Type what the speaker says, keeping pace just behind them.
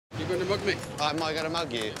going to mug me? Am I going to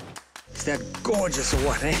mug you? Is that gorgeous or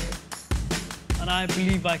what, eh? And I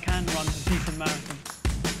believe I can run a decent marathon.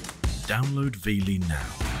 Download Veely now.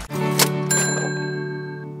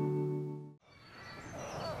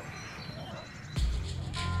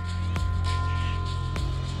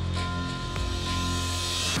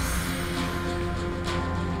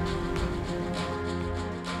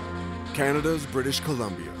 Canada's British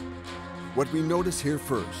Columbia. What we notice here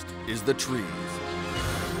first is the trees.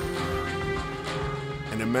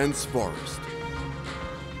 An immense forest.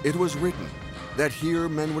 It was written that here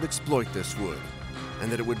men would exploit this wood,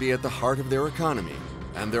 and that it would be at the heart of their economy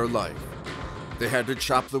and their life. They had to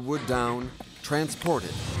chop the wood down, transport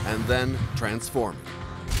it, and then transform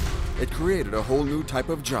it. It created a whole new type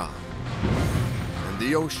of job. And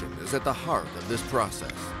the ocean is at the heart of this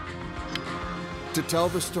process. To tell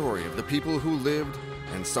the story of the people who lived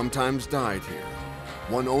and sometimes died here,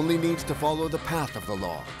 one only needs to follow the path of the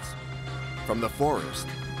logs, from the forest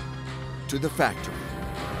to the factory.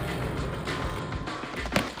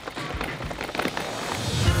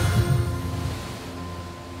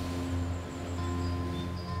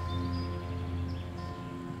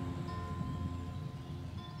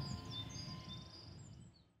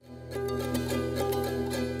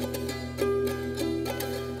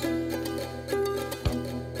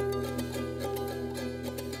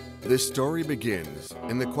 This story begins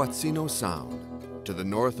in the Quatsino Sound, to the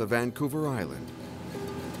north of Vancouver Island.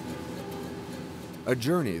 A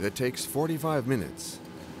journey that takes 45 minutes,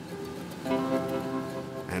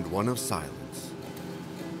 and one of silence.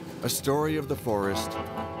 A story of the forest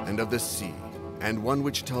and of the sea, and one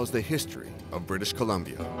which tells the history of British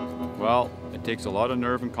Columbia. Well, it takes a lot of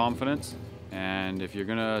nerve and confidence, and if you're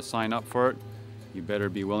gonna sign up for it, you better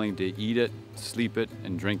be willing to eat it, sleep it,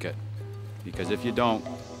 and drink it. Because if you don't,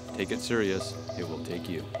 take it serious, it will take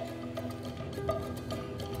you.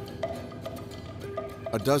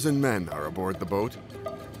 A dozen men are aboard the boat.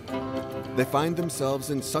 They find themselves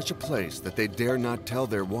in such a place that they dare not tell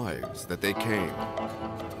their wives that they came.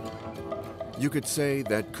 You could say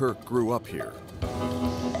that Kirk grew up here.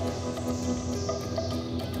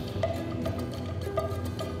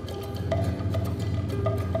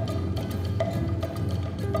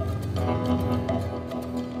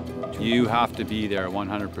 You have to be there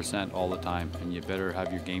 100% all the time, and you better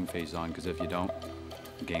have your game face on, because if you don't,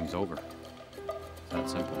 the game's over. It's that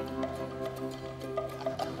simple.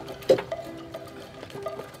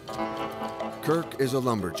 Kirk is a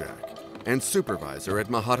lumberjack and supervisor at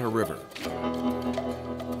Metre River,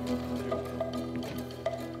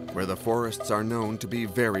 where the forests are known to be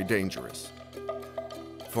very dangerous.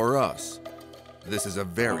 For us, this is a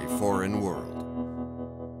very foreign world.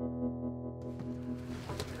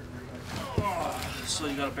 So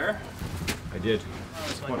you got a bear? I did.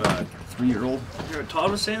 What, a 3-year-old? Todd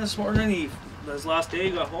was saying this morning, his last day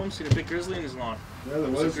he got home, seen a big grizzly in his lawn. Yeah, there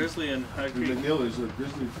was a grizzly in High Creek. There's a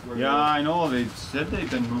grizzly. Yeah, I know. They said they've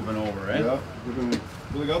been moving over, eh? Yeah,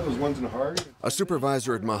 they got those ones in Hardy. A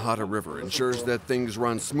supervisor at Metre River ensures that things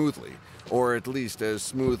run smoothly, or at least as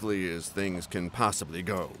smoothly as things can possibly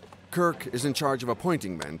go. Kirk is in charge of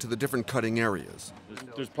appointing men to the different cutting areas.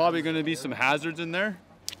 There's probably going to be some hazards in there.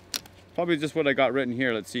 Probably just what I got written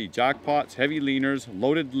here. Let's see. Jackpots, heavy leaners,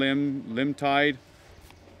 loaded limb tide,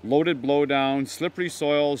 loaded blowdown, slippery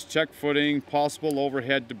soils, check footing, possible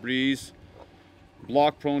overhead debris,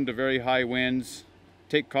 block prone to very high winds.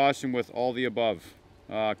 Take caution with all the above.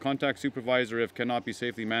 Contact supervisor if cannot be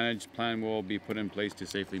safely managed. Plan will be put in place to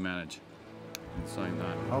safely manage. And sign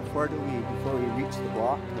that. How far do we before we reach the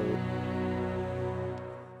block?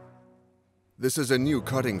 This is a new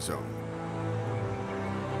cutting zone.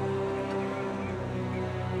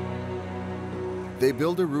 They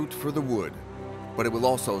build a route for the wood, but it will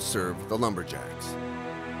also serve the lumberjacks.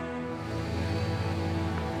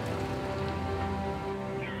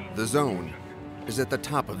 The zone is at the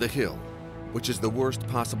top of the hill, which is the worst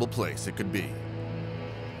possible place it could be.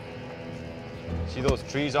 See those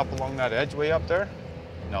trees up along that edge way up there?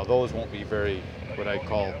 Now those won't be very, what I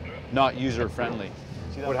call, not user-friendly.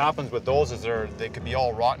 What happens with those is they could be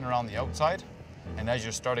all rotten around the outside, and as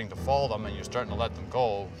you're starting to fall them and you're starting to let them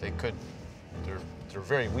go, they're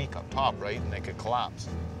very weak up top, right? And they could collapse.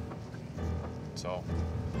 So.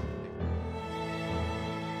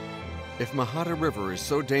 If Metre River is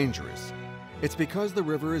so dangerous, it's because the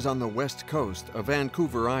river is on the west coast of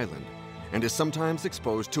Vancouver Island and is sometimes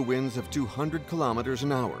exposed to winds of 200 kilometers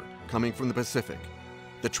an hour coming from the Pacific.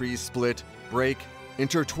 The trees split, break,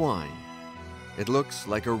 intertwine. It looks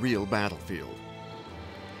like a real battlefield.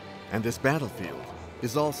 And this battlefield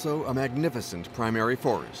is also a magnificent primary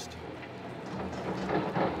forest.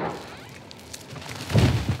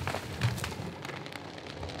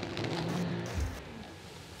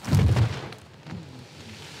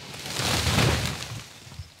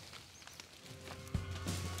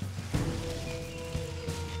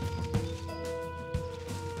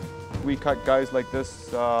 We cut guys like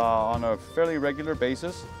this on a fairly regular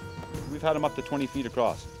basis. We've had them up to 20 feet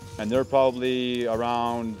across. And they're probably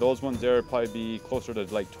around, those ones there probably be closer to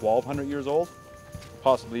like 1,200 years old,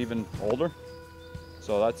 possibly even older.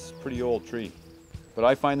 So that's a pretty old tree. But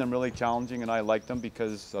I find them really challenging, and I like them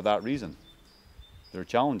because of that reason. They're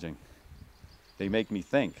challenging. They make me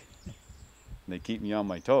think. They keep me on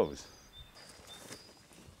my toes.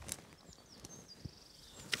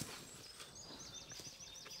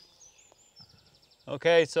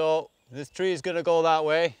 Okay, so this tree is gonna go that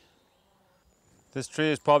way. This tree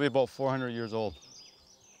is probably about 400 years old.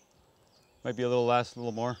 Might be a little less, a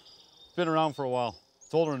little more. It's been around for a while.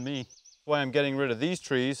 It's older than me. That's why I'm getting rid of these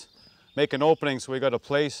trees, make an opening so we got a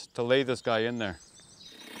place to lay this guy in there.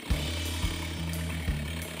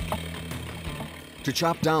 To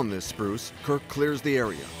chop down this spruce, Kirk clears the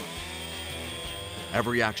area.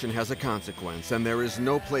 Every action has a consequence, and there is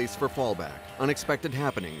no place for fallback, unexpected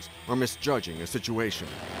happenings, or misjudging a situation.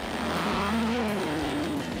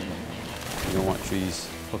 You don't want trees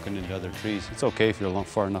hooking into other trees. It's okay if you're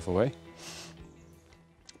far enough away.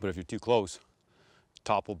 But if you're too close, the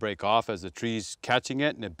top will break off as the tree's catching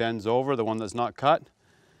it and it bends over, the one that's not cut,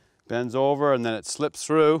 bends over and then it slips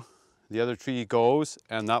through. The other tree goes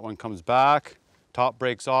and that one comes back, top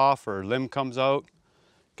breaks off or limb comes out.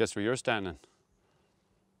 Guess where you're standing?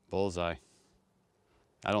 Bullseye.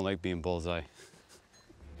 I don't like being bullseye.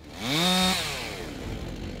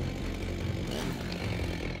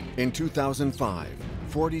 In 2005,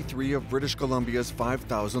 43 of British Columbia's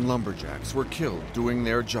 5,000 lumberjacks were killed doing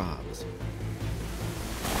their jobs.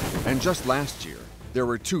 And just last year, there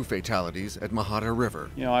were 2 fatalities at Metre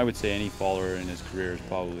River. You know, I would say any faller in his career has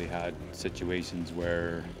probably had situations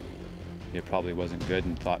where it probably wasn't good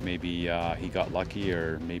and thought maybe he got lucky,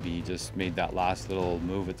 or maybe he just made that last little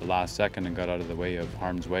move at the last second and got out of the way of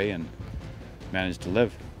harm's way and managed to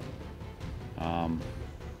live.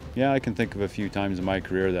 Yeah, I can think of a few times in my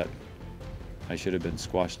career that I should have been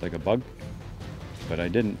squashed like a bug, but I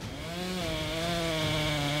didn't.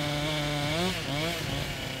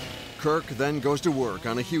 Kirk then goes to work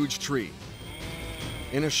on a huge tree.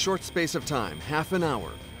 In a short space of time, half an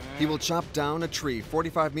hour, he will chop down a tree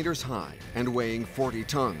 45 meters high and weighing 40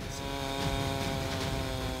 tons.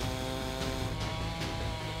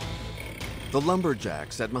 The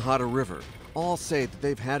lumberjacks at Metre River all say that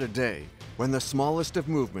they've had a day when the smallest of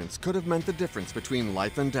movements could have meant the difference between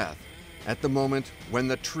life and death at the moment when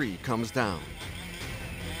the tree comes down.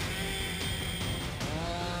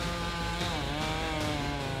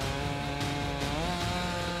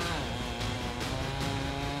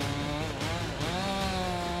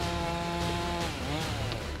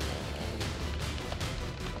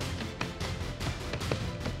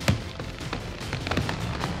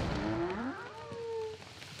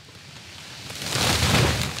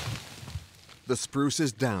 The spruce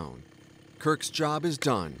is down. Kirk's job is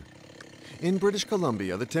done. In British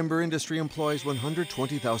Columbia, the timber industry employs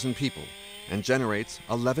 120,000 people and generates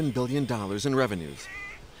 $11 billion in revenues.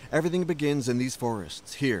 Everything begins in these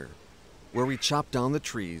forests here, where we chop down the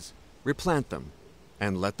trees, replant them,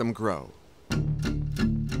 and let them grow.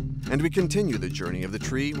 And we continue the journey of the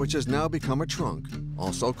tree, which has now become a trunk,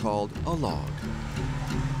 also called a log.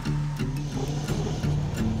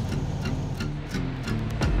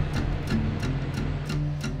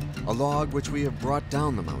 A log which we have brought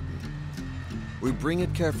down the mountain. We bring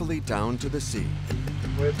it carefully down to the sea.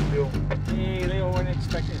 Where's Leo? Hey, Leo, I wasn't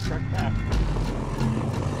expecting to start back.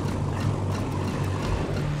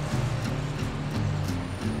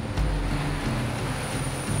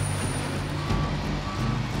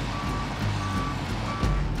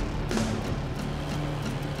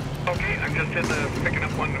 Okay, I'm just picking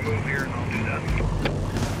up one to move here, and I'll do that.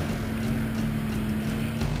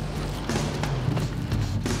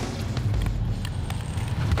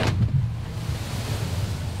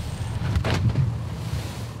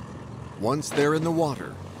 Once they're in the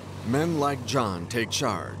water, men like John take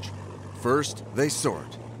charge. First, they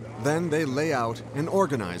sort. Then they lay out and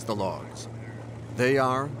organize the logs. They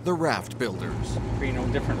are the raft builders. You know,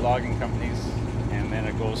 different logging companies, and then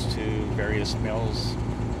it goes to various mills.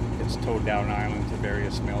 It's towed down island to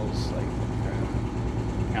various mills, like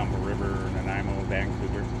Campbell River, Nanaimo,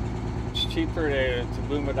 Vancouver. It's cheaper to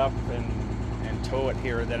boom it up and tow it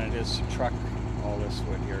here than it is to truck all this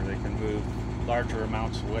wood here. They can move larger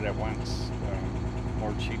amounts of wood at once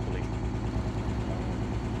more cheaply.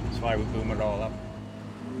 That's why we boom it all up.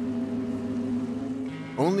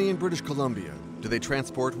 Only in British Columbia do they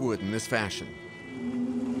transport wood in this fashion.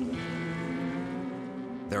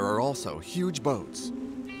 There are also huge boats,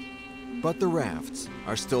 but the rafts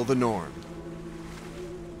are still the norm.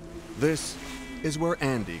 This is where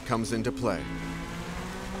Andy comes into play.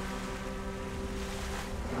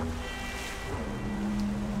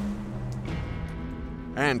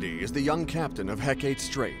 Andy is the young captain of Hecate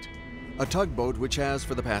Strait, a tugboat which has,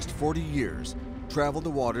 for the past 40 years, traveled the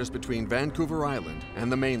waters between Vancouver Island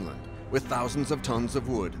and the mainland with thousands of tons of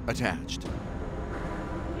wood attached.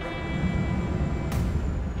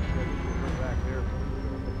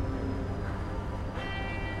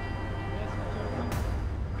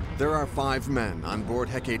 There are 5 men on board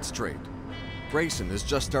Hecate Strait. Grayson is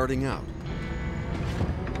just starting out.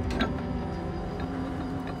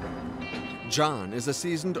 John is a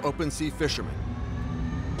seasoned open-sea fisherman.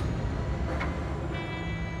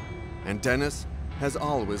 And Dennis has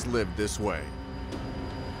always lived this way.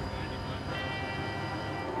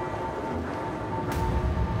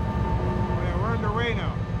 We're underway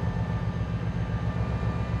now.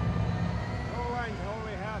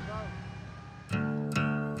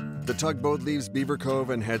 The tugboat leaves Beaver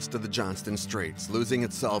Cove and heads to the Johnston Straits, losing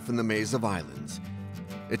itself in the maze of islands.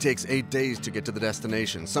 It takes 8 days to get to the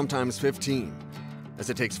destination, sometimes 15, as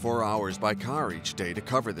it takes 4 hours by car each day to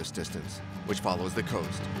cover this distance, which follows the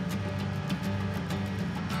coast.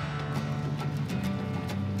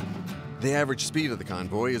 The average speed of the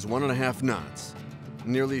convoy is 1.5 knots,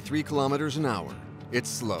 nearly 3 kilometers an hour. It's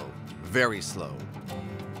slow, very slow.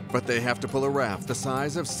 But they have to pull a raft the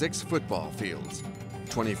size of 6 football fields.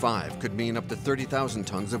 25 could mean up to 30,000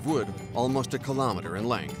 tons of wood, almost a kilometer in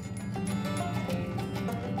length.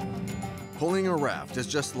 Pulling a raft is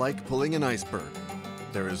just like pulling an iceberg.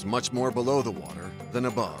 There is much more below the water than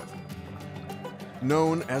above.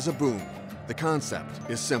 Known as a boom, the concept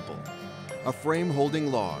is simple. A frame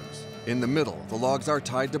holding logs. In the middle, the logs are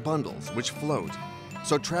tied to bundles which float.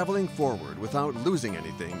 So traveling forward without losing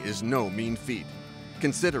anything is no mean feat,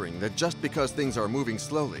 considering that just because things are moving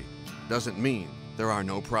slowly doesn't mean there are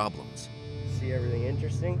no problems. See everything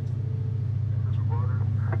interesting?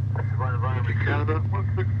 Canada,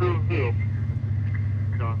 1600.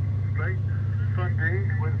 Straight, Sunday,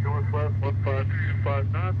 wind northwest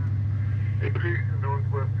 1525 knots. Increase in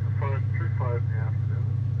northwest 2535 in the afternoon.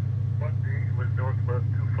 Monday, wind northwest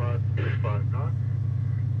 2535 knots.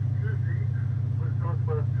 Tuesday, wind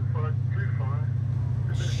northwest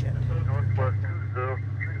 2535. Shit. Northwest 2030.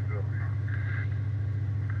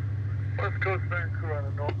 West Coast Vancouver on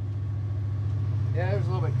the north. Yeah, there's a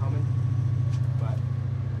little bit coming, but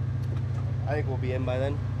I think we'll be in by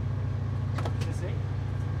then.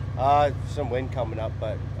 Some wind coming up,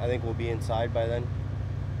 but I think we'll be inside by then.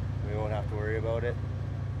 We won't have to worry about it.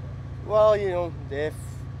 Well, you know, if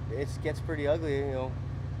it gets pretty ugly, you know,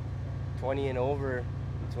 20 and over,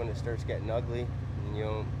 that's when it starts getting ugly. And, you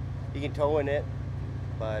know, you can tow in it,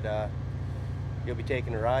 but you'll be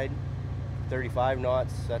taking a ride. 35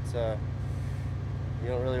 knots, that's you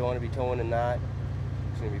don't really want to be towing in that.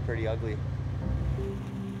 It's going to be pretty ugly.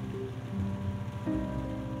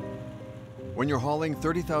 When you're hauling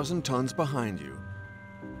 30,000 tons behind you,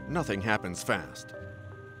 nothing happens fast.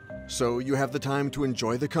 So you have the time to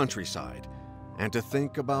enjoy the countryside and to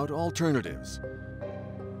think about alternatives.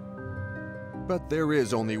 But there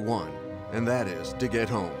is only one, and that is to get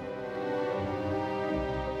home.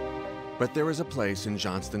 But there is a place in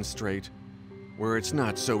Johnston Strait where it's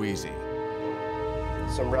not so easy.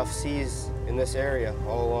 Some rough seas in this area,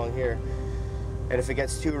 all along here. And if it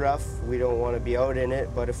gets too rough, we don't want to be out in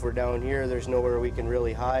it, but if we're down here, there's nowhere we can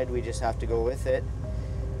really hide. We just have to go with it.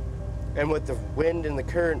 And with the wind and the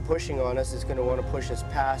current pushing on us, it's going to want to push us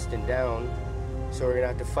past and down. So we're going to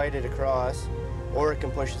have to fight it across, or it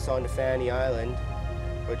can push us onto Fanny Island,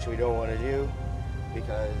 which we don't want to do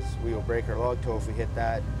because we will break our log tow if we hit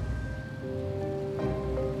that.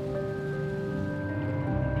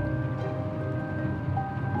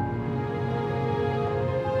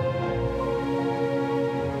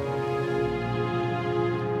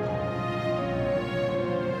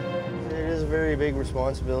 Very big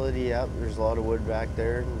responsibility. Yep, there's a lot of wood back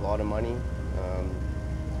there, a lot of money.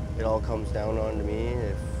 It all comes down onto me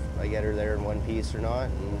if I get her there in one piece or not,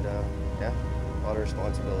 and yeah, a lot of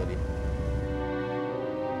responsibility.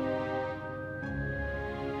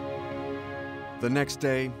 The next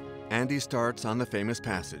day, Andy starts on the famous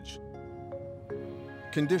passage.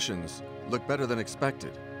 Conditions look better than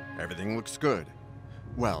expected. Everything looks good.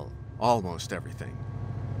 Well, almost everything.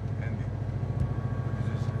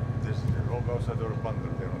 This is the log outside or a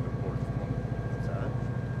bundle there on the port.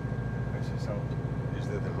 Is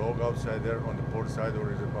there the log outside there on the port side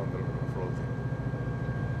or is it bundle floating?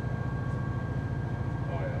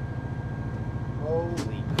 Oh yeah.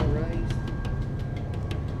 Holy Christ.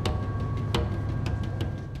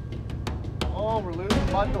 Oh, we're losing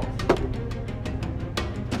bundles.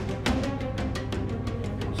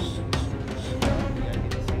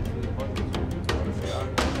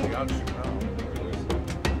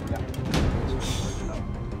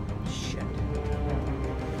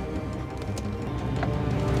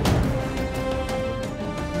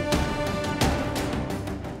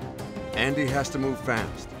 Andy has to move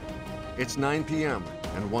fast. It's 9 p.m.,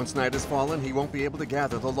 and once night has fallen, he won't be able to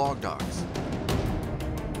gather the log dogs.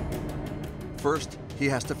 First, he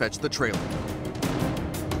has to fetch the trailer.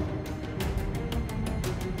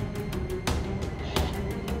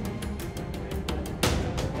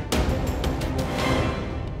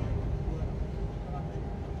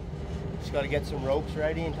 Just got to get some ropes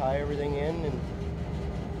ready and tie everything in. And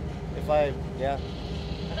yeah.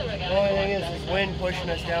 The only thing is this wind pushing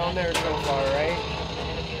us down there so far, right?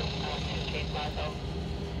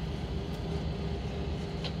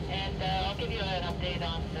 And I'll give you an update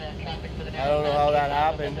on the traffic for the next. I don't know how that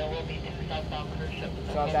happened. There will be two southbound cruise ships.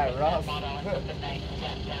 It's not that rough.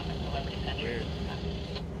 Weird.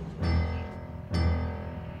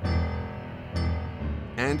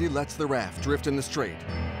 Andy lets the raft drift in the strait.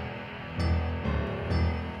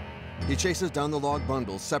 He chases down the log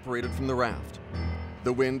bundles separated from the raft.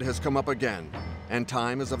 The wind has come up again, and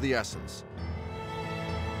time is of the essence.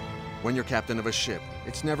 When you're captain of a ship,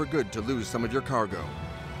 it's never good to lose some of your cargo.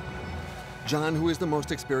 John, who is the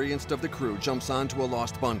most experienced of the crew, jumps onto a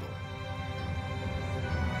lost bundle.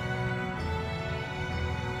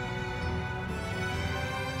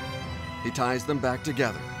 He ties them back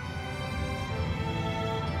together.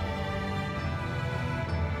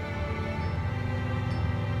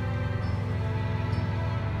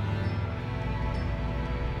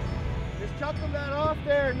 Just chuck them that off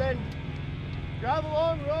there and then grab a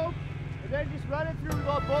long rope and then just run it through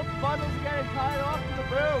both bundles again and tie it off to the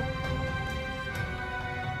boom.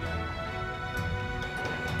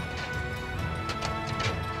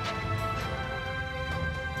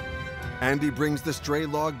 Andy brings the stray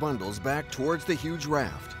log bundles back towards the huge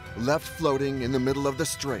raft, left floating in the middle of the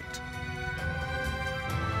strait.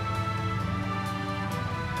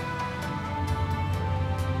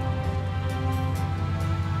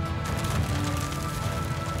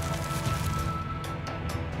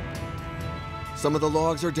 Some of the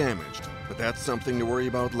logs are damaged, but that's something to worry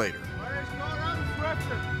about later.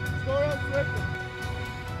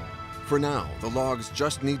 For now, the logs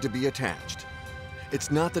just need to be attached. It's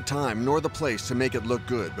not the time nor the place to make it look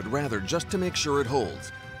good, but rather just to make sure it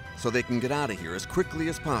holds, so they can get out of here as quickly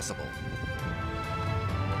as possible.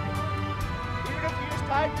 Even if you just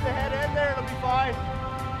tie it to the head end there, it'll be fine.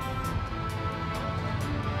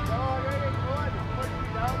 No, it ain't good. It's pushing me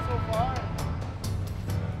down so far.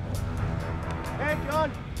 Hey,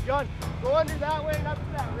 John, go under that way and up to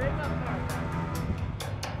that rig up there.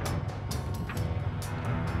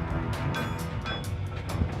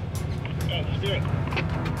 Spirit.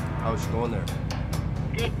 How's it going there?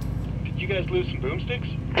 Good. Did you guys lose some boomsticks?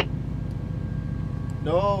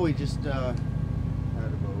 No, we just had about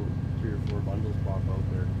 3 or 4 bundles pop out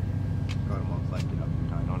there. Got them all collected up and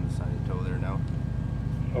tied on the side of the tow there now.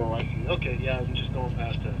 Oh, I see. Okay, yeah, I'm just going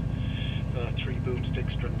past 3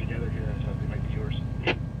 boomsticks strung together here. I thought they might be yours.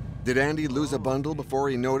 Did Andy lose a bundle before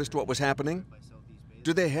he noticed what was happening?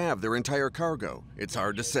 Do they have their entire cargo? It's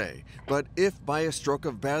hard to say. But if by a stroke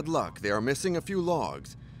of bad luck they are missing a few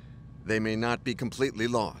logs, they may not be completely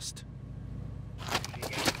lost.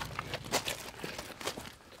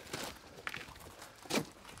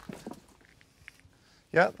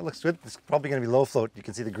 Yeah, that looks good. It's probably going to be low float. You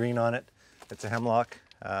can see the green on it. It's a hemlock.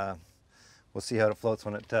 We'll see how it floats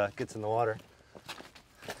when it gets in the water.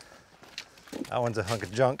 That one's a hunk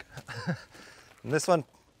of junk. And this one,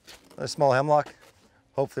 a small hemlock.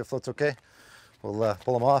 Hopefully it floats okay. We'll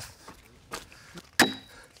pull them off.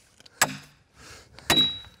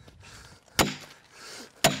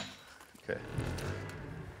 Okay.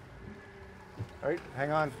 All right,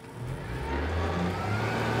 hang on.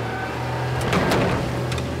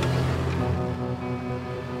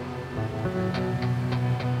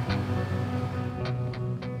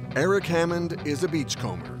 Eric Hammond is a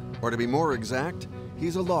beachcomber, or to be more exact,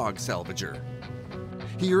 he's a log salvager.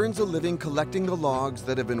 He earns a living collecting the logs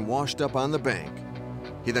that have been washed up on the bank.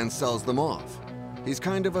 He then sells them off. He's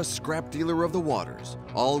kind of a scrap dealer of the waters,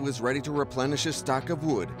 always ready to replenish his stock of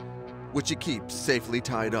wood, which he keeps safely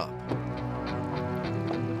tied up.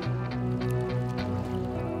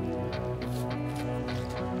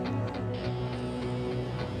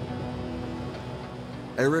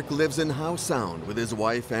 Eric lives in Howe Sound with his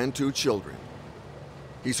wife and 2 children.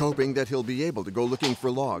 He's hoping that he'll be able to go looking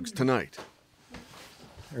for logs tonight.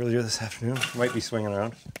 Earlier this afternoon, might be swinging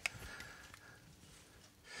around.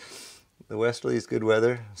 The westerly is good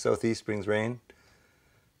weather, southeast brings rain.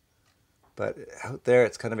 But out there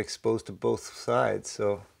it's kind of exposed to both sides,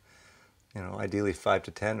 so ideally 5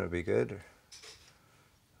 to 10 would be good.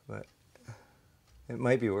 But it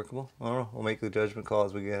might be workable. I don't know, we'll make the judgment call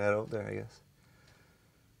as we get out there, I guess.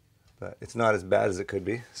 But it's not as bad as it could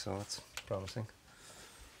be, so let's promising.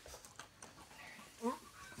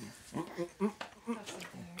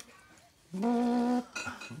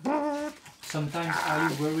 Sometimes are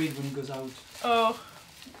you worried when it goes out? Oh,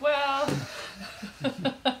 well.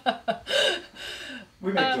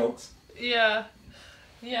 We make jokes. Yeah.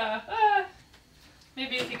 Yeah.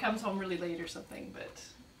 Maybe if he comes home really late or something, but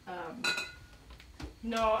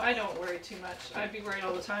no, I don't worry too much. I'd be worried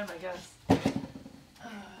all the time, I guess.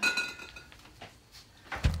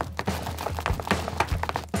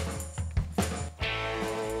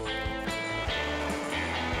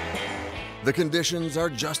 The conditions are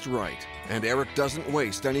just right, and Eric doesn't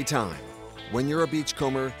waste any time. When you're a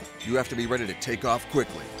beachcomber, you have to be ready to take off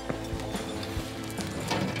quickly.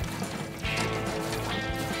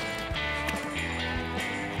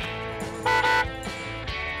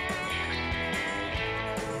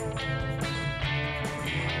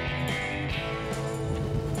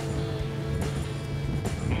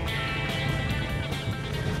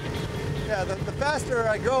 Yeah, the faster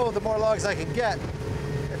I go, the more logs I can get.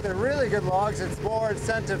 If they're really good logs, it's more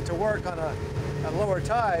incentive to work on a lower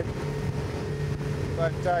tide.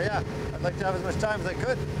 But yeah, I'd like to have as much time as I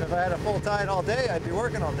could. If I had a full tide all day, I'd be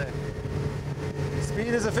working all day. Speed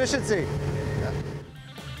is efficiency. Yeah.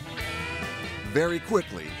 Very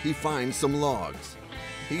quickly, he finds some logs.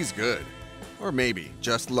 He's good, or maybe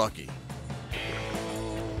just lucky.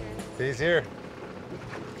 He's here.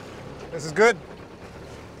 This is good.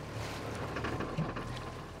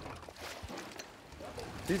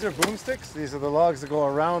 These are boomsticks. These are the logs that go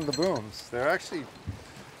around the booms. They're actually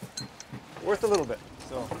worth a little bit.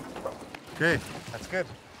 So, okay, that's good.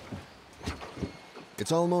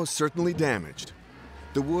 It's almost certainly damaged.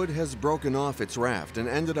 The wood has broken off its raft and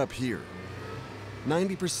ended up here.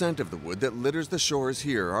 90% of the wood that litters the shores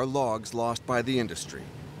here are logs lost by the industry.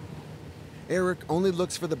 Eric only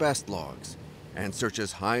looks for the best logs and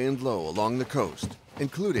searches high and low along the coast,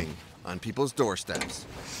 including on people's doorsteps.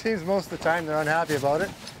 Seems most of the time they're unhappy about it.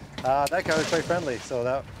 That guy was quite friendly, so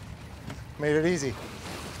that made it easy.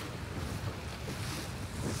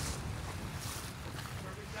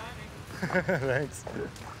 Thanks.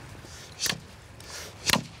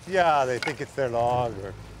 Yeah, they think it's their log,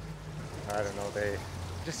 or I don't know, they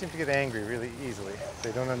just seem to get angry really easily.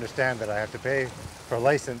 They don't understand that I have to pay for a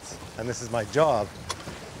license and this is my job.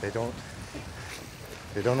 They don't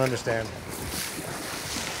understand.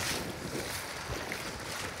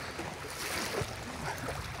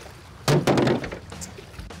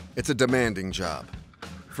 It's a demanding job.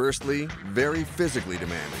 Firstly, very physically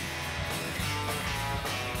demanding.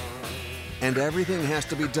 And everything has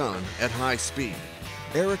to be done at high speed.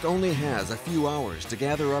 Eric only has a few hours to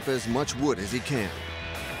gather up as much wood as he can.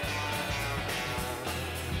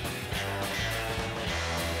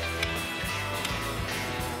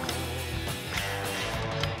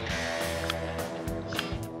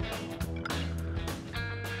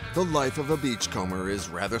 The life of a beachcomber is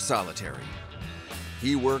rather solitary.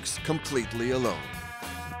 He works completely alone,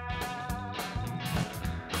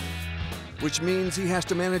 which means he has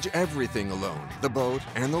to manage everything alone, the boat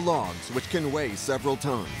and the logs, which can weigh several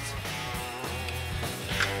tons.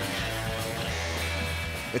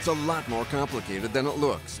 It's a lot more complicated than it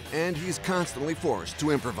looks, and he's constantly forced to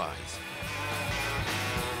improvise.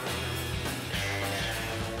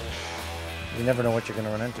 You never know what you're going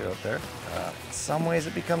to run into out there. In some ways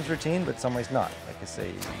it becomes routine, but some ways not. Like I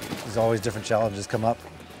say, there's always different challenges come up.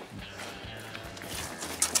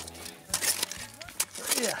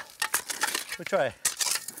 Yeah, we'll try.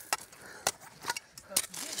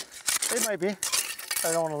 It might be.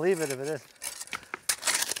 I don't want to leave it if it is.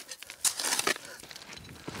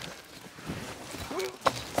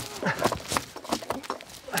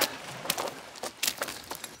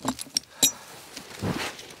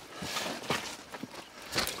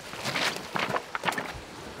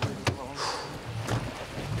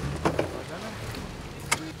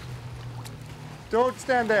 Don't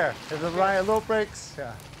stand there. If the rope breaks,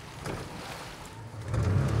 yeah.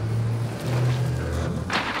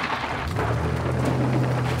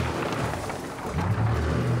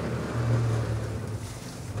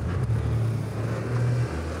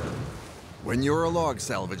 When you're a log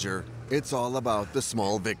salvager, it's all about the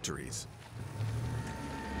small victories.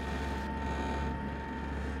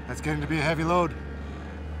 That's getting to be a heavy load.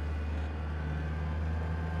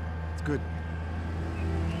 It's good.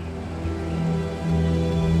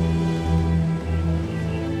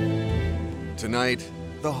 Tonight,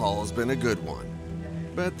 the haul's been a good one.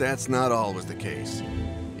 But that's not always the case,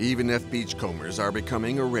 even if beachcombers are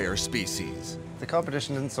becoming a rare species. The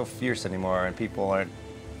competition isn't so fierce anymore, and people aren't,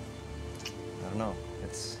 I don't know,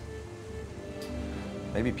 it's,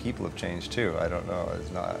 maybe people have changed too, I don't know,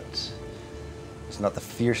 it's not, There's not the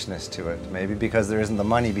fierceness to it. Maybe because there isn't the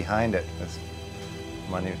money behind it.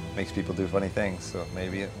 Money makes people do funny things, so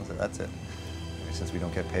maybe that's it. Maybe since we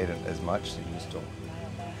don't get paid as much, you just don't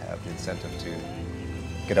have the incentive to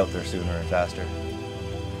get out there sooner and faster.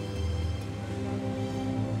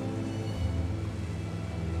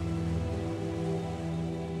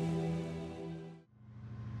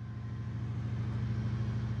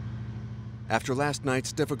 After last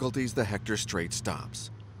night's difficulties, the Hector Strait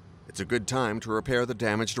stops. It's a good time to repair the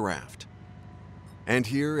damaged raft. And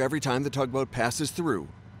here, every time the tugboat passes through,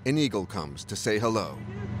 an eagle comes to say hello.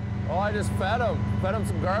 Oh, I just fed him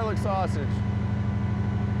some garlic sausage.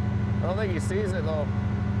 I don't think he sees it though.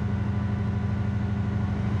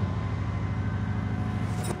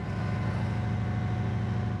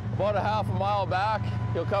 About a half a mile back,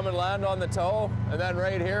 he'll come and land on the tow, and then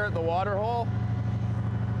right here at the water hole,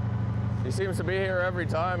 he seems to be here every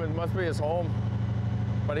time. It must be his home.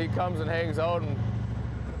 But he comes and hangs out. And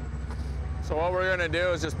so what we're gonna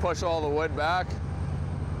do is just push all the wood back,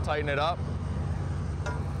 tighten it up.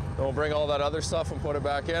 Then we'll bring all that other stuff and put it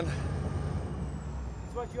back in. That's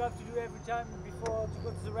what you have to do every time before you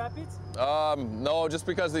go to the rapids? No, just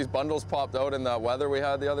because these bundles popped out in that weather we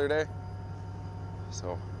had the other day.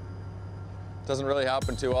 So, it doesn't really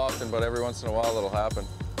happen too often, but every once in a while it'll happen.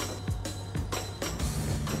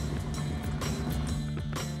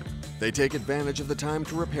 They take advantage of the time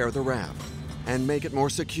to repair the raft and make it more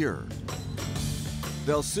secure.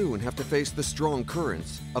 They'll soon have to face the strong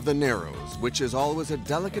currents of the Narrows, which is always a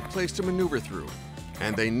delicate place to maneuver through,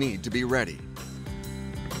 and they need to be ready.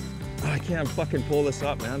 I can't fucking pull this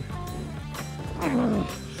up, man.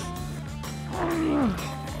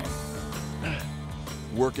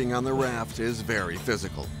 Working on the raft is very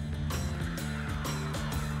physical.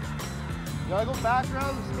 You gotta go back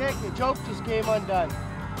around the stick. The choke just came undone.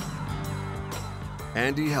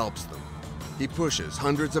 Andy helps them. He pushes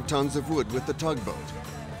hundreds of tons of wood with the tugboat,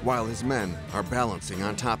 while his men are balancing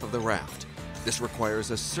on top of the raft. This requires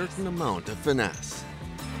a certain amount of finesse.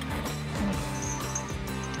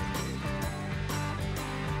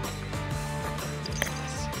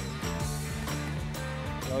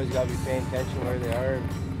 You always gotta be paying attention where they are,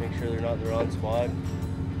 make sure they're not in the wrong spot,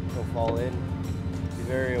 don't fall in, be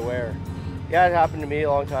very aware. Yeah, it happened to me a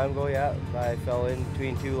long time ago, yeah. I fell in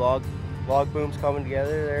between two log booms coming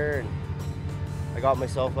together there, and I got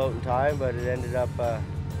myself out in time, but it ended up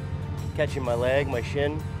catching my leg, my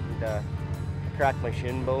shin, and I cracked my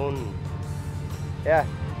shin bone. And, yeah,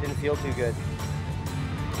 didn't feel too good.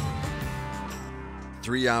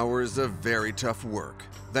 3 hours of very tough work,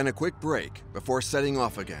 then a quick break before setting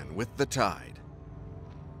off again with the tide.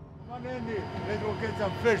 Come on, Andy, let's go get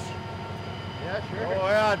some fish. Yeah, sure. Oh,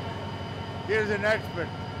 yeah. Here's an expert.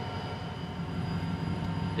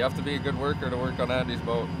 You have to be a good worker to work on Andy's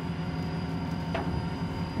boat.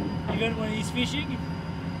 Even when he's fishing?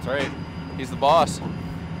 That's right. He's the boss.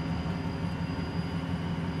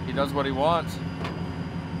 He does what he wants.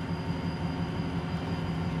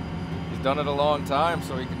 He's done it a long time,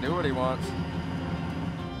 so he can do what he wants.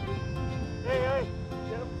 Hey,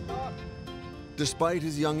 get him, stop. Despite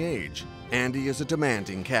his young age, Andy is a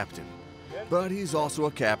demanding captain. But he's also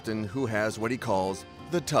a captain who has what he calls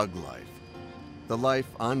the tug life. The life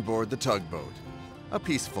on board the tugboat. A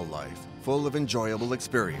peaceful life, full of enjoyable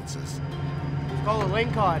experiences. It's called a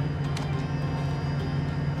wing cod.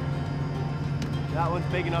 That one's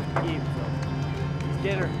big enough to keep, so let's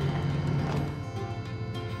get her.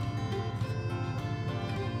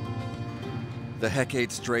 The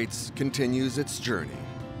Hecate Straits continues its journey.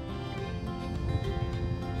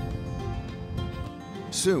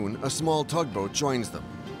 Soon, a small tugboat joins them.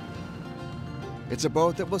 It's a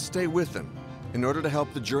boat that will stay with them in order to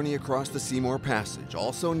help the journey across the Seymour Passage,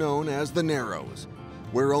 also known as the Narrows,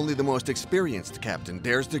 where only the most experienced captain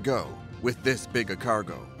dares to go with this big a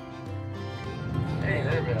cargo. Hey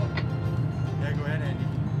there, Bill. Yeah, go ahead, Andy.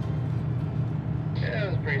 Yeah, that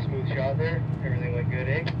was a pretty smooth shot there. Everything went good,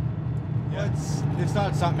 eh? Yeah, it's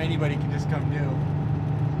not something anybody can just come do.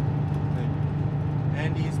 Like,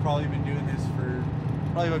 Andy's probably been doing this for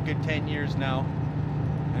probably about a good 10 years now.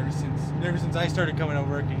 Ever since I started coming out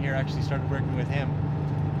working here, I actually started working with him.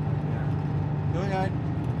 Yeah. So yeah,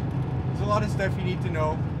 there's a lot of stuff you need to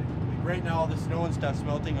know. Like right now, all the snow and stuff's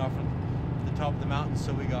melting off of the top of the mountains,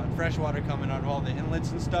 so we got fresh water coming out of all the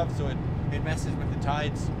inlets and stuff, so it messes with the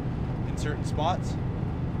tides in certain spots.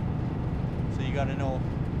 So you got to know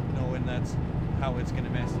when that's how it's going to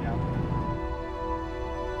mess you out.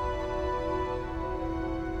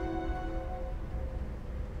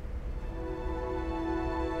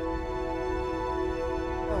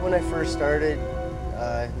 When I first started,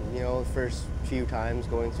 the first few times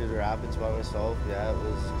going through the rapids by myself, yeah,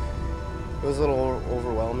 it was a little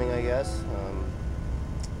overwhelming, I guess.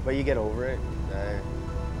 But you get over it.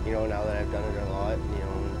 You know, now that I've done it a lot, you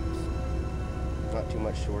know, it's not too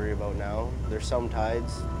much to worry about now. There's some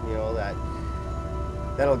tides, you know,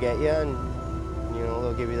 that'll get you, and you know,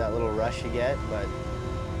 they'll give you that little rush you get, but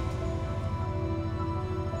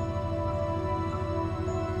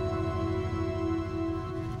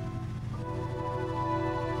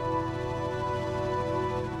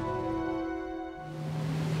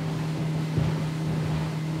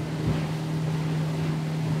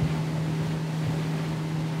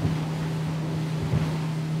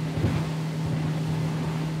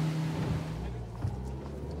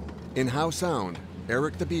in Howe Sound,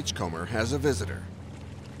 Eric the Beachcomber has a visitor.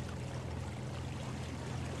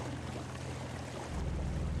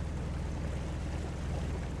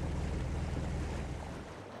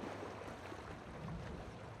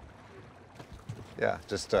 Yeah,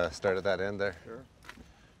 just start at that end there. Sure.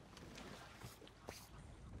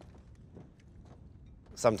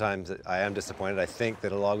 Sometimes I am disappointed. I think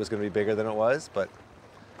that a log was going to be bigger than it was, but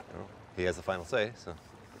you know, he has the final say. So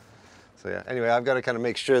yeah. Anyway, I've got to kind of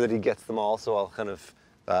make sure that he gets them all, so I'll kind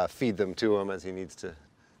of feed them to him as he needs to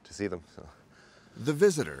see them. So. The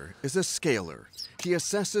visitor is a scaler. He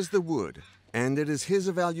assesses the wood, and it is his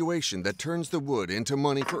evaluation that turns the wood into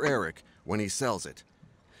money for Eric when he sells it.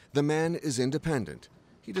 The man is independent.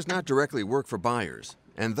 He does not directly work for buyers,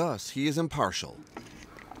 and thus he is impartial.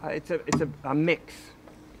 It's a mix.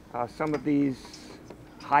 Some of these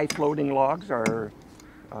high floating logs are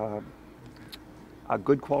a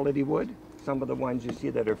good quality wood. Some of the ones you see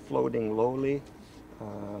that are floating lowly,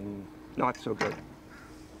 not so good.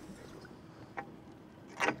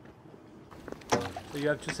 So you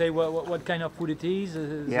have to say what kind of wood it is,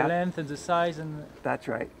 the Yeah. length and the size, and That's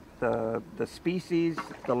right. The species,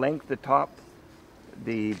 the length, the top,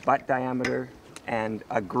 the butt diameter, and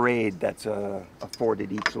a grade that's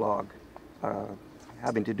afforded each log,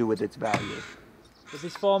 having to do with its value. but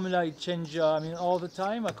this formula it changes, I mean, all the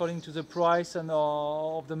time according to the price and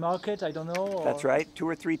of the market. I don't know. Or... That's right. 2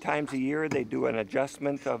 or 3 times a year they do an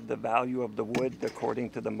adjustment of the value of the wood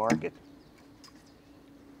according to the market.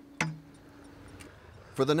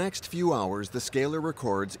 For the next few hours, the scaler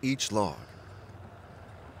records each log.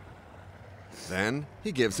 Then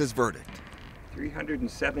he gives his verdict.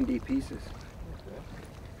 370 pieces.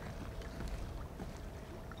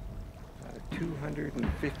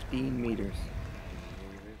 215 meters.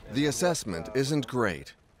 The assessment isn't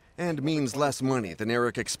great and means less money than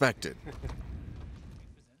Eric expected.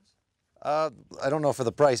 I don't know for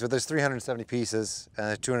the price, but there's 370 pieces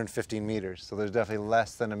and 215 meters, so there's definitely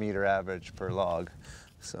less than a meter average per log.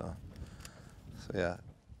 So yeah.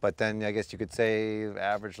 But then I guess you could say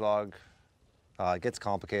average log, it gets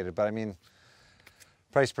complicated, but I mean,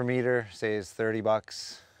 price per meter, say, is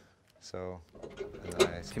 $30. So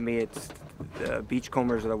to me, it's the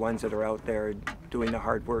beachcombers are the ones that are out there doing the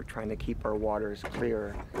hard work, trying to keep our waters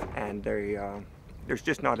clear, and there's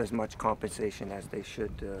just not as much compensation as they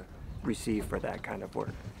should receive for that kind of work.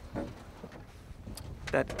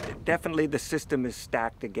 That definitely the system is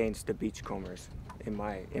stacked against the beachcombers, in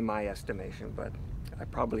my estimation, but I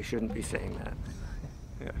probably shouldn't be saying that.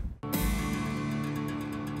 Yeah.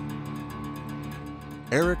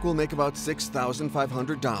 Eric will make about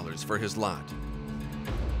 $6,500 for his lot,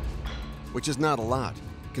 which is not a lot,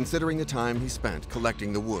 considering the time he spent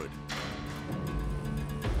collecting the wood.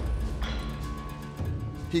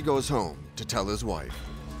 He goes home to tell his wife.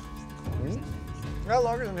 Yeah,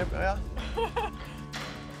 longer than yeah.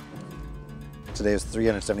 Today was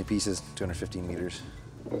 370 pieces, 215 meters.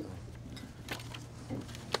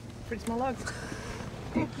 Pretty small logs.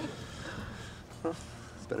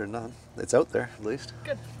 It's better than none. It's out there, at least.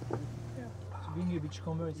 Good. Yeah. So being a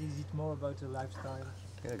beachcomber, is it more about the lifestyle?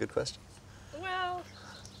 Yeah, good question. Well,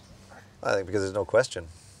 I think because there's no question.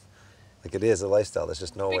 Like, it is a lifestyle, there's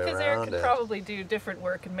just no way because around Eric could it. probably do different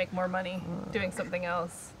work and make more money doing something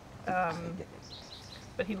else.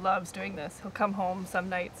 But he loves doing this. He'll come home some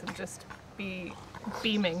nights and just be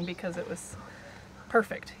beaming because it was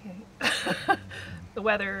perfect. The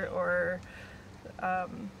weather or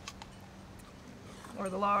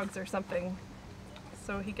the logs or something.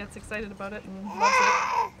 So he gets excited about it and loves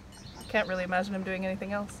it. Can't really imagine him doing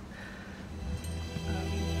anything else.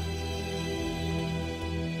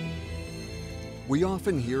 We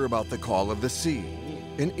often hear about the call of the sea,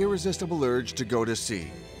 an irresistible urge to go to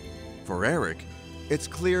sea. For Eric, it's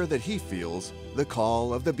clear that he feels the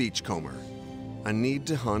call of the beachcomber, a need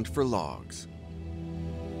to hunt for logs.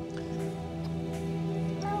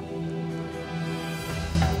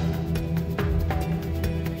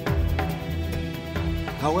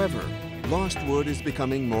 However, lost wood is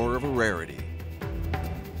becoming more of a rarity.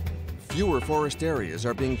 Fewer forest areas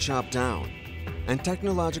are being chopped down, and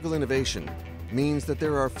technological innovation means that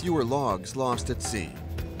there are fewer logs lost at sea.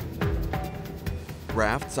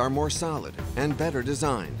 Rafts are more solid and better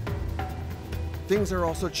designed. Things are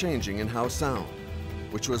also changing in Howe Sound,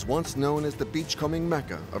 which was once known as the beachcombing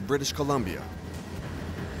mecca of British Columbia.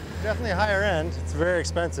 Definitely higher end. It's very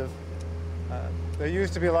expensive. There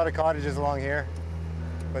used to be a lot of cottages along here,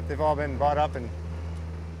 but they've all been bought up and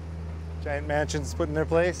giant mansions put in their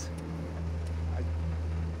place. It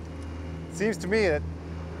seems to me that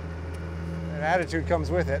an attitude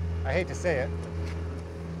comes with it. I hate to say it.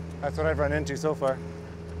 That's what I've run into so far.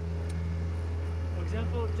 For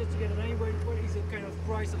example, just to get an idea, what is the kind of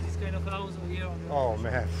price of this kind of house over here? Oh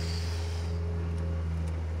man.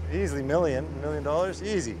 Easily $1 million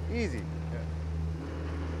easy, easy. Yeah.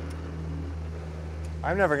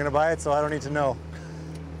 I'm never gonna buy it, so I don't need to know.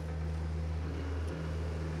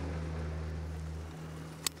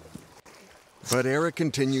 But Eric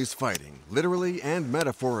continues fighting, literally and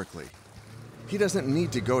metaphorically. He doesn't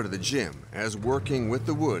need to go to the gym, as working with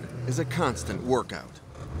the wood is a constant workout.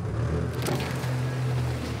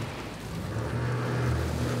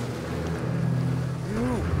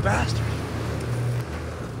 You bastard!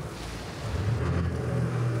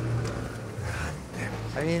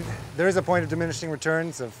 I mean, there is a point of diminishing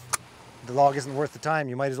returns of the log isn't worth the time.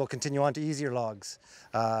 You might as well continue on to easier logs.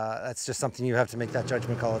 That's just something you have to make that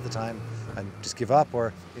judgment call at the time and just give up.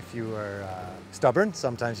 Or if you are stubborn,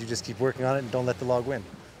 sometimes you just keep working on it and don't let the log win.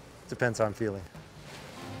 Depends how I'm feeling.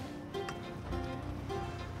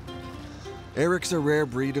 Eric's a rare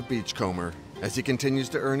breed of beachcomber, as he continues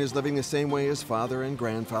to earn his living the same way his father and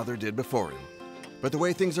grandfather did before him. But the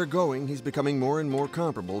way things are going, he's becoming more and more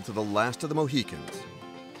comparable to the last of the Mohicans.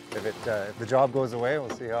 If the job goes away, we'll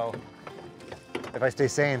see how, if I stay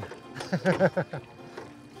sane.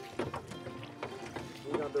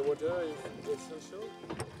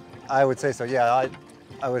 I would say so, yeah.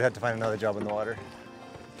 I would have to find another job in the water.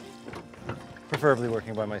 Preferably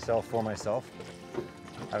working by myself, for myself.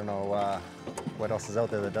 I don't know what else is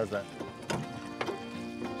out there that does that.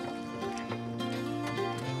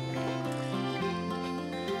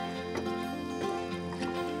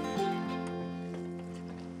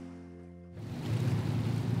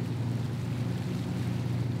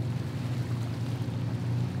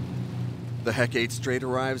 The Hecate Strait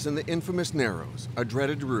arrives in the infamous Narrows, a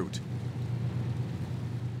dreaded route.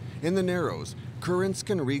 In the Narrows, currents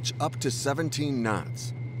can reach up to 17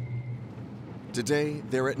 knots. Today,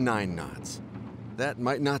 they're at 9 knots. That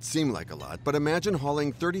might not seem like a lot, but imagine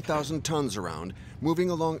hauling 30,000 tons around, moving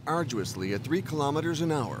along arduously at 3 kilometers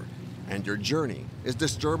an hour, and your journey is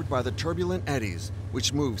disturbed by the turbulent eddies,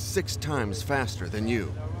 which move 6 times faster than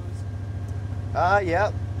you.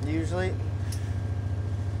 Yeah, usually.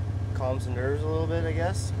 Calms the nerves a little bit, I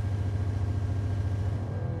guess.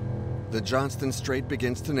 The Johnston Strait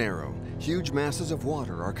begins to narrow. Huge masses of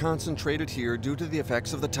water are concentrated here due to the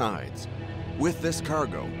effects of the tides. With this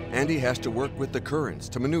cargo, Andy has to work with the currents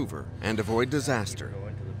to maneuver and avoid disaster. Go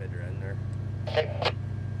into the bitter end there.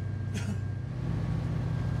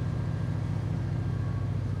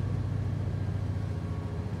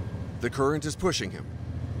 The current is pushing him.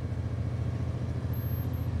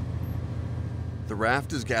 The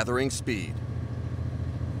raft is gathering speed.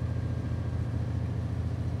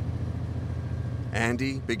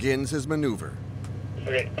 Andy begins his maneuver.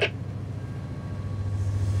 Okay.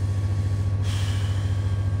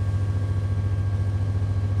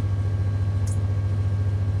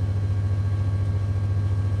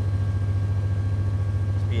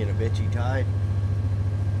 It's being a bitchy tide.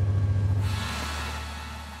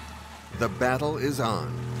 The battle is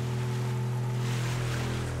on.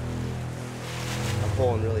 I'm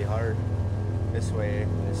pulling really hard this way,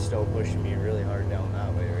 and it's still pushing me really hard down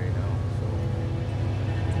that way right now.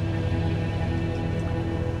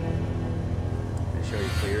 So, show you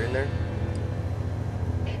clear in there?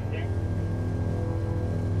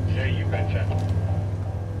 Yeah, you betcha.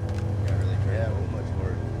 Got really clear. Yeah, well, much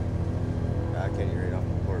more. I can't get right off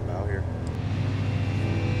the port bow here.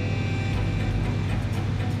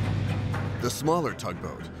 The smaller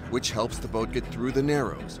tugboat, which helps the boat get through the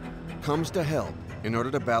Narrows, comes to help in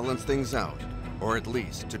order to balance things out, or at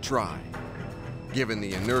least to try, given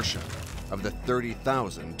the inertia of the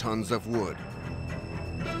 30,000 tons of wood.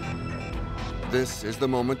 This is the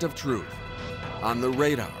moment of truth. On the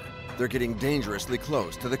radar, they're getting dangerously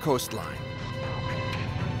close to the coastline.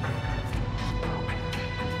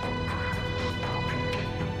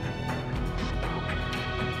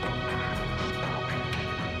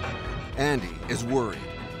 Andy is worried.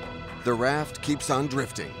 The raft keeps on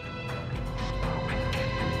drifting.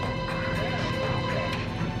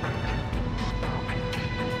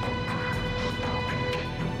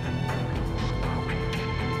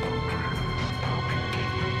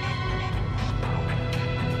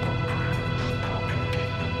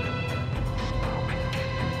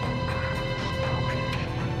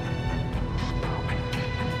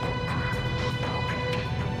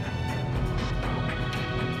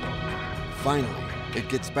 Finally, it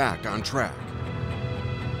gets back on track.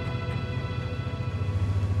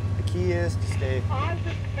 The key is to stay in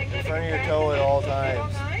front of your toe at all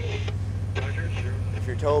times. If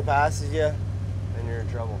your toe passes you, then you're in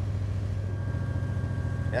trouble.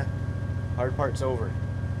 Yeah, hard part's over.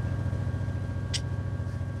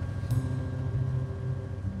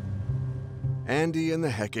 Andy and the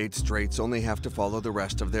Hecate Straits only have to follow the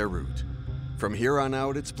rest of their route. From here on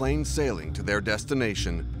out, it's plain sailing to their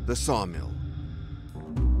destination, the sawmill.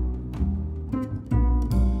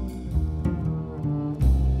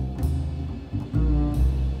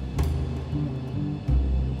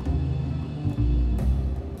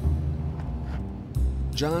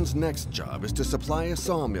 John's next job is to supply a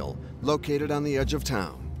sawmill located on the edge of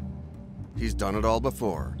town. He's done it all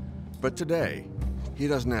before, but today, he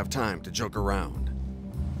doesn't have time to joke around.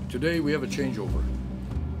 Today we have a changeover.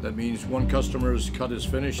 That means one customer's cut is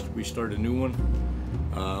finished, we start a new one.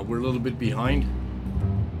 We're a little bit behind.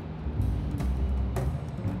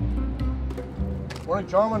 Morning,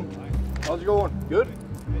 Charmin. How's it going? Good?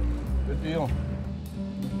 Good deal.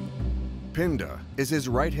 Pinda is his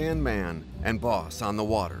right-hand man and boss on the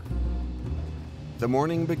water. The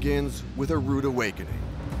morning begins with a rude awakening.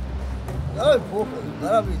 Right,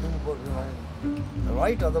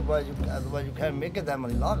 otherwise you can't make it that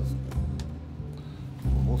many logs.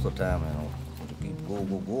 Most of the time, you know, you keep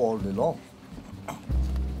go all day long.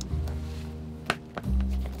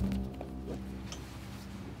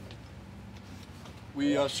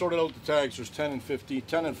 We sorted out the tags. There's 10 and 15,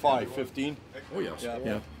 10 and 5, 15. Oh yes,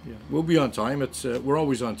 yeah. We'll be on time. It's we're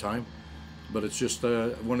always on time, but it's just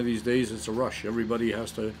one of these days. It's a rush. Everybody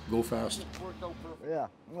has to go fast. Yeah,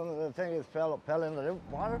 the thing is fell in the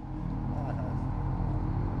water.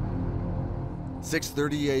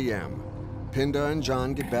 6:30 a.m. Pinda and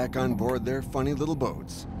John get back on board their funny little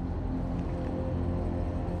boats.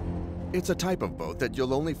 It's a type of boat that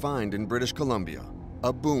you'll only find in British Columbia,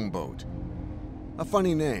 a boom boat. A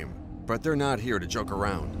funny name, but they're not here to joke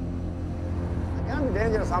around. It can be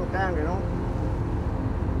dangerous sometimes, you know.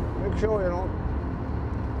 Make sure, you know,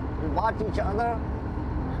 we watch each other,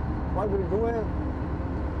 what we're doing,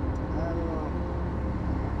 and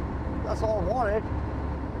that's all I wanted.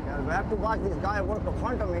 Yeah, we have to watch this guy work in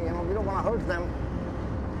front of me, you know, we don't want to hurt them.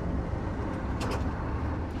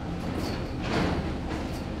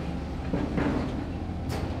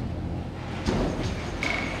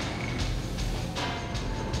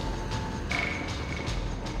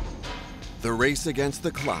 The race against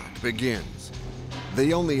the clock begins.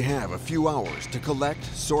 They only have a few hours to collect,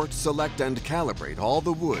 sort, select, and calibrate all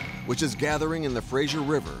the wood which is gathering in the Fraser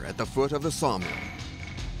River at the foot of the sawmill.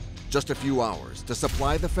 Just a few hours to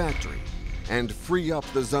supply the factory and free up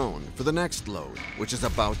the zone for the next load, which is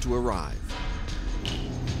about to arrive.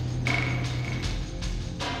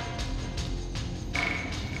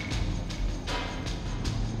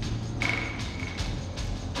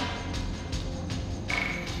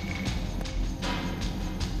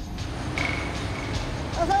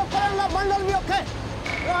 Bundle be okay.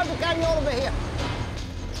 You don't have to carry all over here.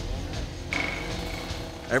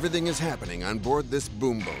 Everything is happening on board this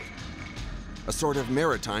boom boat, a sort of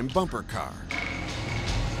maritime bumper car.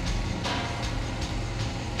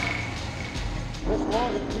 This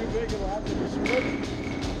log is too big, it'll have to be split.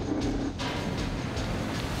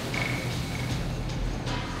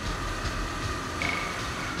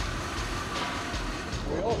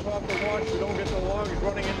 We also have to watch we don't get the logs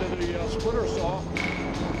running into the splitter saw.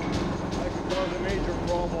 That could cause a major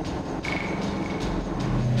problem.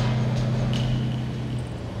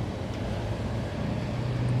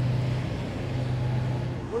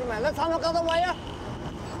 Wait a minute, let's unhook the wire.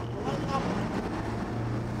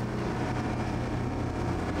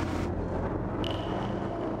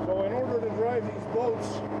 So in order to drive these boats,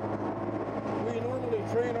 we normally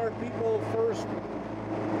train our people first,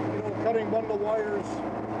 you know, cutting bundle wires,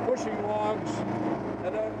 pushing logs,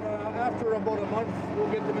 and then after about a month, we'll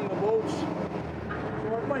get them in the boats.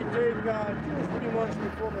 So it might take 2 or 3 months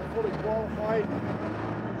before they're fully qualified.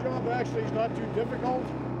 The job actually is not too difficult,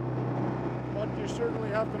 but you certainly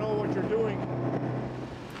have to know what you're doing.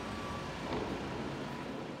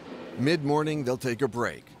 Mid-morning, they'll take a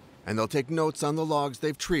break, and they'll take notes on the logs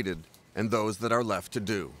they've treated and those that are left to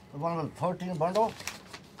do. One with 14 bundles?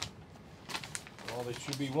 Well, there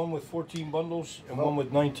should be one with 14 bundles and one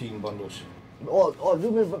with 19 bundles. Oh,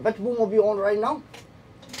 you mean which boom are we on right now?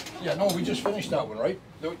 Yeah, no, we just finished that one, right?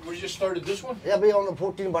 We just started this one? Yeah, we're on the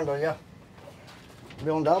 14 bundle, yeah.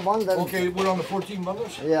 We're on that one, then... Okay, we're on the 14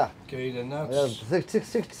 bundles? Yeah. Okay, then that's... Yeah,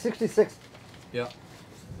 66. Yeah.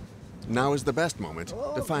 Now is the best moment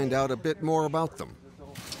to find out a bit more about them.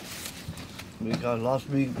 Because last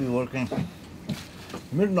week we working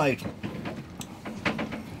midnight,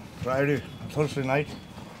 Friday, Thursday night.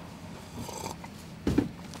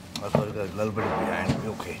 That's why I got a little bit behind.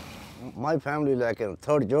 Okay. My family like in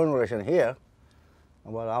third generation here,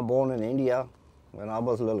 but I'm born in India. When I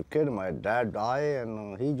was a little kid, my dad died,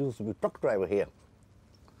 and he used to be truck driver here.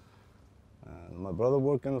 And my brother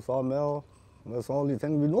worked in a sawmill. That's the only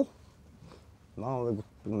thing we know. Now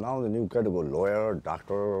the new category: lawyer,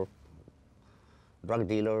 doctor, drug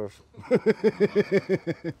dealers,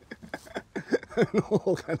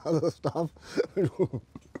 all kind of other stuff.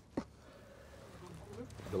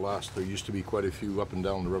 There used to be quite a few up and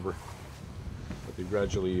down the river, but they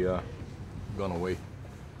gradually gone away.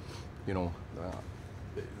 You know,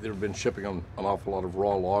 they've been shipping an awful lot of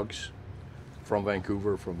raw logs from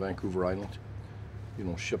Vancouver Island. You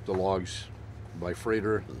know, ship the logs by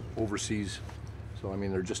freighter overseas. So I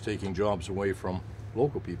mean, they're just taking jobs away from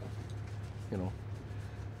local people. You know,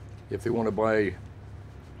 if they want to buy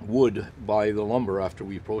wood, buy the lumber after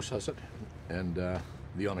we process it, and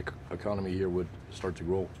the economy here would start to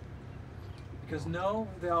grow. Because now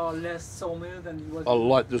there are less sawmills than it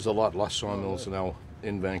was. There's a lot less sawmills now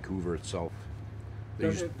in Vancouver itself.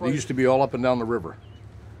 They used to be all up and down the river,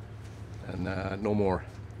 and no more.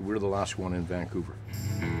 We're the last one in Vancouver.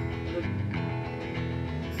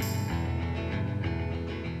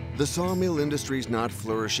 The sawmill industry's not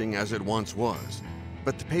flourishing as it once was,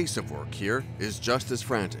 but the pace of work here is just as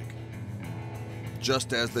frantic.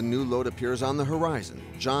 Just as the new load appears on the horizon,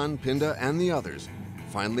 John, Pinda, and the others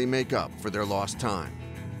finally make up for their lost time.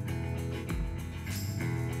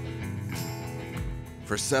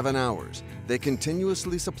 For 7 hours, they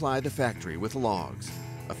continuously supply the factory with logs,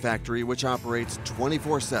 a factory which operates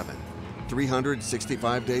 24/7,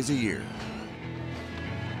 365 days a year.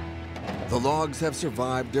 The logs have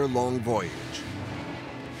survived their long voyage.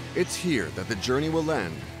 It's here that the journey will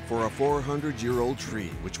end for a 400-year-old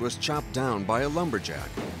tree which was chopped down by a lumberjack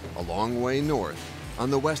a long way north on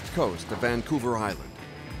the west coast of Vancouver Island.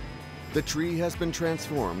 The tree has been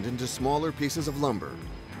transformed into smaller pieces of lumber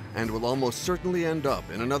and will almost certainly end up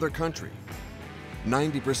in another country.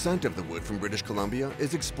 90% of the wood from British Columbia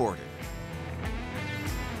is exported.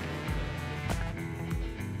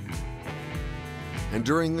 And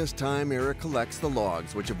during this time, Eric collects the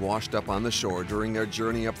logs which have washed up on the shore during their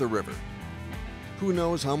journey up the river. Who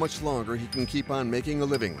knows how much longer he can keep on making a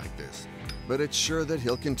living like this, but it's sure that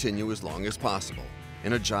he'll continue as long as possible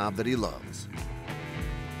in a job that he loves.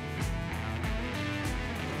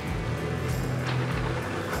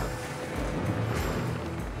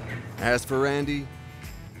 As for Randy,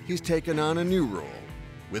 he's taken on a new role.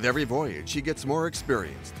 With every voyage, he gets more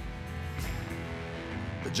experienced.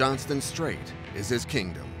 The Johnston Strait is his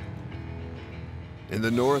kingdom. In the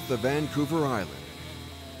north of Vancouver Island,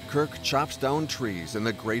 Kirk chops down trees in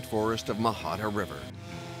the great forest of Mahata River.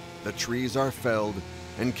 The trees are felled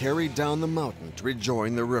and carried down the mountain to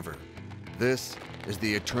rejoin the river. This is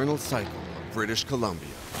the eternal cycle of British Columbia.